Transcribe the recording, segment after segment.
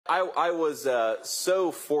I was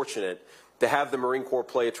so fortunate to have the Marine Corps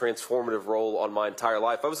play a transformative role on my entire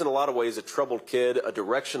life. I was in a lot of ways a troubled kid, a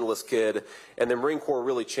directionless kid, and the Marine Corps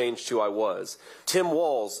really changed who I was. Tim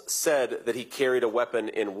Walz said that he carried a weapon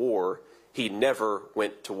in war. He never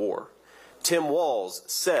went to war. Tim Walz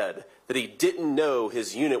said that he didn't know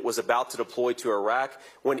his unit was about to deploy to Iraq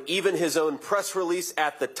when even his own press release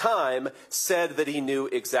at the time said that he knew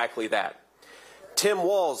exactly that. Tim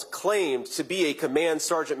Walz claimed to be a command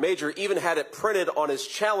sergeant major, even had it printed on his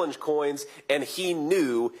challenge coins, and he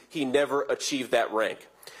knew he never achieved that rank.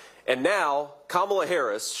 And now Kamala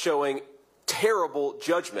Harris, showing terrible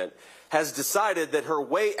judgment, has decided that her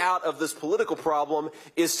way out of this political problem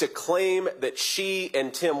is to claim that she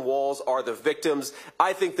and Tim Walz are the victims.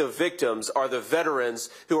 I think the victims are the veterans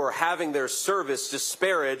who are having their service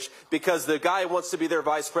disparaged because the guy who wants to be their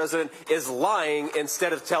vice president is lying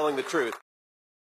instead of telling the truth.